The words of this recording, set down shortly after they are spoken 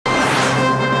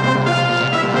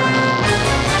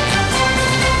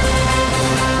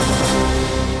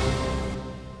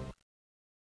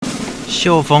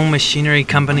Xiufeng Machinery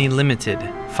Company Limited,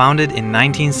 founded in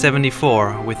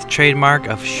 1974 with trademark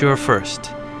of Sure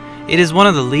First. It is one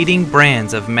of the leading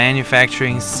brands of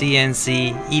manufacturing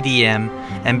CNC, EDM,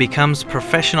 and becomes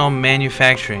professional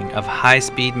manufacturing of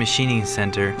high-speed machining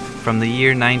center from the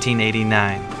year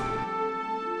 1989.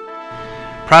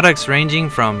 Products ranging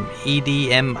from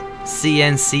E.D.M,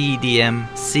 CNC EDM,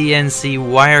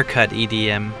 CNC wire cut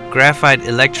EDM, graphite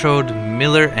electrode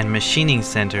miller and machining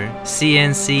center,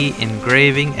 CNC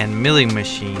engraving and milling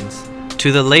machines,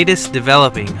 to the latest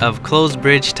developing of closed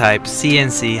bridge type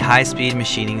CNC high-speed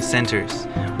machining centers.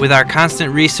 With our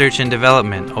constant research and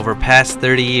development over past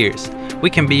 30 years,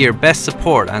 we can be your best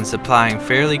support on supplying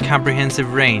fairly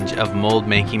comprehensive range of mold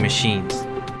making machines.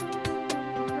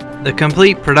 The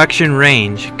complete production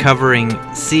range covering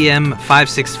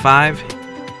CM565,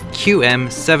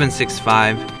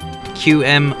 QM765,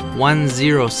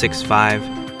 QM1065,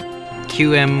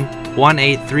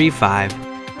 QM1835,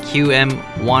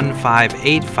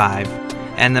 QM1585,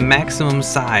 and the maximum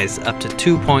size up to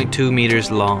 2.2 meters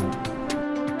long.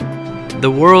 The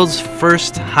world's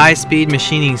first high-speed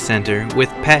machining center with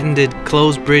patented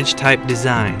closed bridge type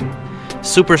design.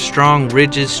 Super strong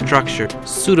rigid structure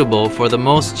suitable for the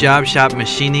most job shop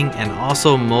machining and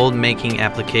also mold making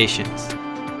applications.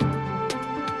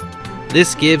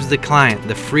 This gives the client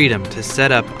the freedom to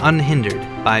set up unhindered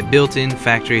by built-in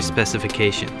factory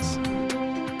specifications.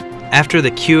 After the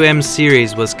QM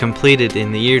series was completed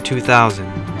in the year 2000,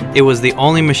 it was the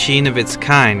only machine of its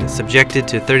kind subjected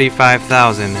to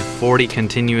 35,040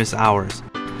 continuous hours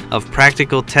of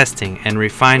practical testing and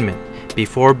refinement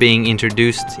before being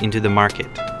introduced into the market.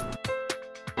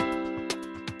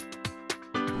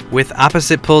 With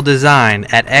opposite pull design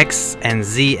at X and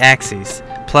Z axes,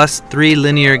 plus 3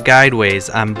 linear guideways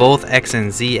on both X and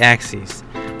Z axes,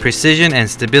 precision and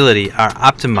stability are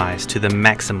optimized to the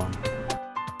maximum.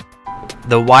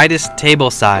 The widest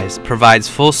table size provides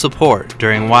full support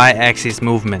during Y-axis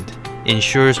movement,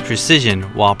 ensures precision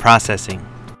while processing.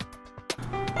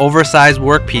 Oversized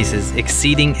workpieces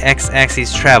exceeding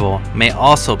X-axis travel may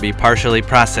also be partially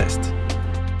processed.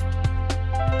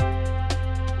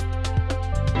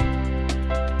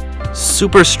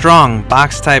 Super strong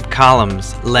box-type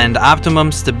columns lend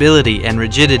optimum stability and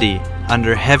rigidity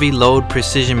under heavy load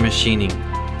precision machining.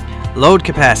 Load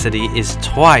capacity is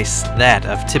twice that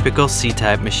of typical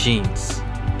C-type machines.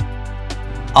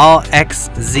 All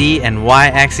X, Z, and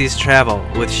Y-axis travel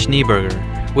with Schneeberger,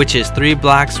 which is 3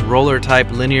 blocks roller-type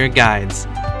linear guides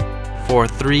for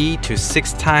 3 to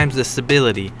 6 times the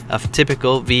stability of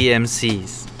typical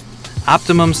VMCs.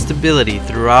 Optimum stability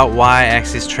throughout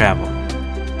Y-axis travel.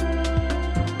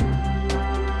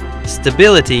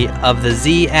 Stability of the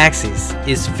Z-axis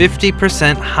is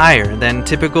 50% higher than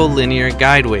typical linear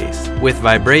guideways, with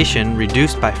vibration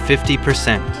reduced by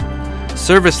 50%.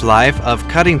 Service life of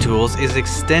cutting tools is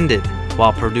extended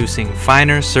while producing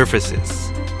finer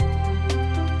surfaces.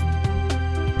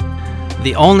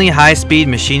 The only high-speed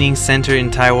machining center in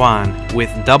Taiwan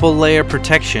with double layer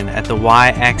protection at the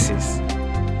Y-axis.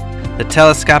 The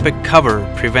telescopic cover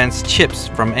prevents chips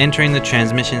from entering the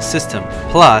transmission system,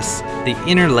 plus the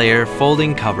inner layer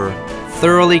folding cover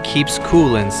thoroughly keeps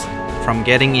coolants from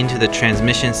getting into the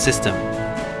transmission system.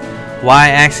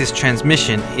 Y-axis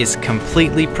transmission is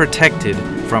completely protected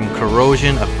from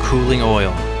corrosion of cooling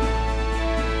oil.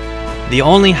 The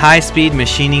only high-speed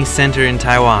machining center in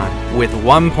Taiwan with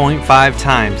 1.5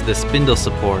 times the spindle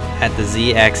support at the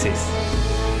Z-axis.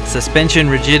 Suspension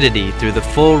rigidity through the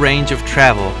full range of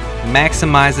travel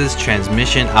maximizes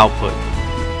transmission output.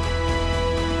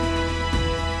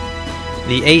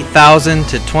 The 8,000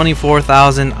 to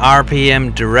 24,000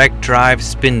 RPM direct drive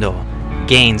spindle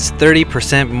gains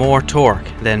 30% more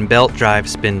torque than belt drive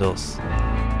spindles.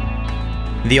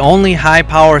 The only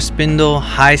high-power spindle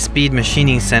high-speed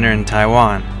machining center in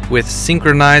Taiwan with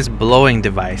synchronized blowing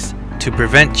device to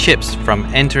prevent chips from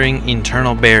entering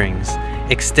internal bearings,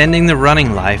 extending the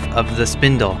running life of the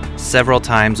spindle several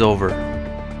times over.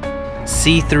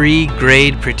 C3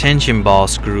 grade pretension ball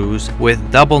screws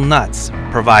with double nuts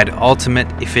provide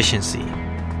ultimate efficiency.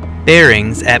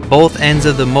 Bearings at both ends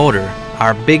of the motor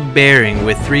are big bearing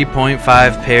with 3.5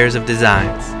 pairs of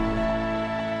designs.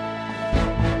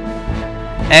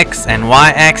 X and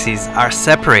Y axes are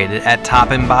separated at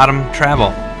top and bottom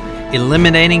travel,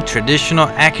 eliminating traditional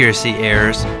accuracy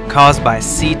errors caused by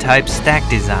C-type stack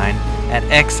design at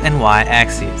X and Y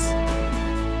axes.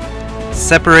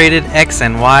 Separated X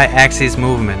and Y axis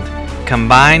movement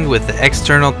combined with the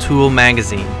external tool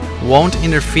magazine won't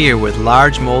interfere with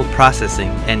large mold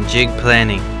processing and jig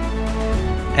planning.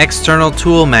 External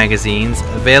tool magazines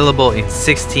available in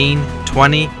 16,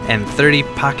 20, and 30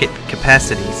 pocket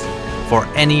capacities for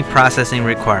any processing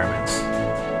requirements.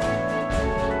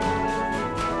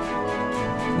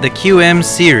 The QM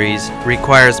series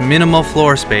requires minimal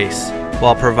floor space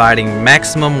while providing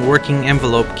maximum working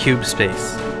envelope cube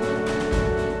space.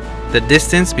 The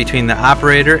distance between the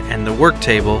operator and the work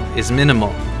table is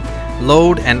minimal.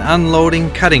 Load and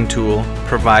unloading cutting tool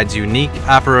provides unique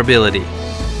operability.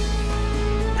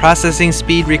 Processing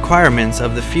speed requirements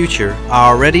of the future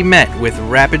are already met with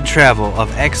rapid travel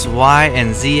of X, Y,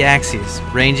 and Z axes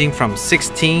ranging from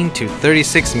 16 to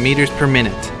 36 meters per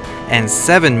minute and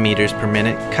 7 meters per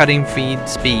minute cutting feed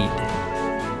speed.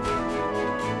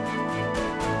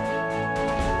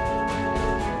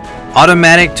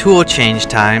 Automatic tool change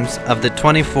times of the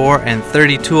 24 and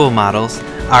 30 tool models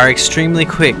are extremely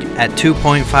quick at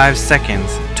 2.5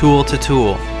 seconds tool to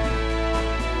tool.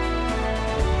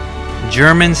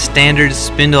 German standard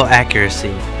spindle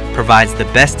accuracy provides the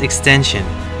best extension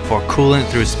for coolant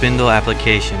through spindle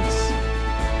applications.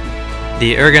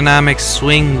 The ergonomic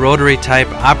swing rotary type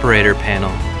operator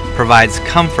panel provides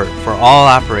comfort for all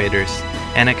operators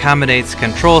and accommodates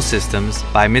control systems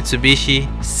by Mitsubishi,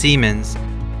 Siemens,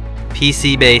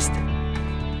 PC-based,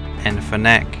 and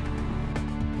Fanuc.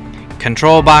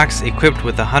 Control box equipped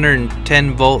with a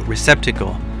 110 volt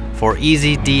receptacle for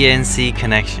easy DNC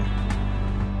connection.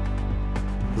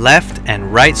 Left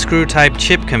and right screw type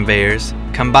chip conveyors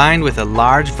combined with a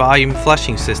large volume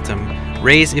flushing system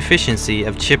raise efficiency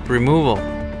of chip removal.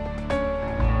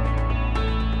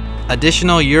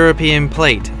 Additional European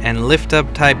plate and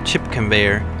lift-up type chip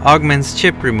conveyor augments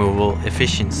chip removal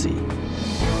efficiency.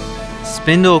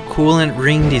 Spindle coolant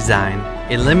ring design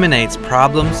eliminates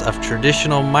problems of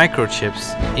traditional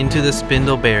microchips into the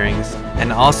spindle bearings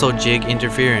and also jig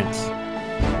interference.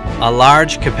 A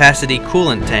large capacity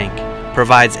coolant tank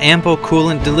provides ample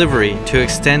coolant delivery to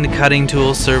extend cutting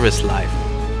tool service life.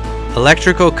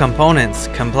 Electrical components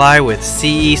comply with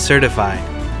CE certified,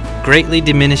 greatly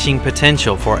diminishing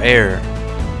potential for error.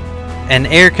 An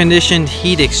air-conditioned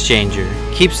heat exchanger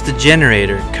keeps the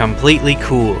generator completely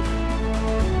cooled.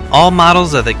 All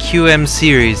models of the QM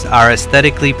series are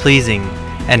aesthetically pleasing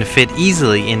and fit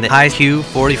easily in the high-Q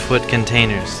 40-foot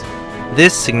containers.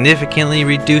 This significantly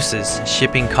reduces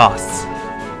shipping costs.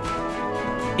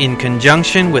 In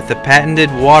conjunction with the patented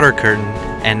water curtain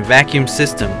and vacuum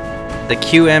system, the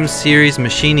QM series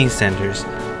machining centers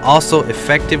also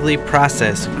effectively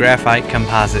process graphite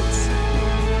composites.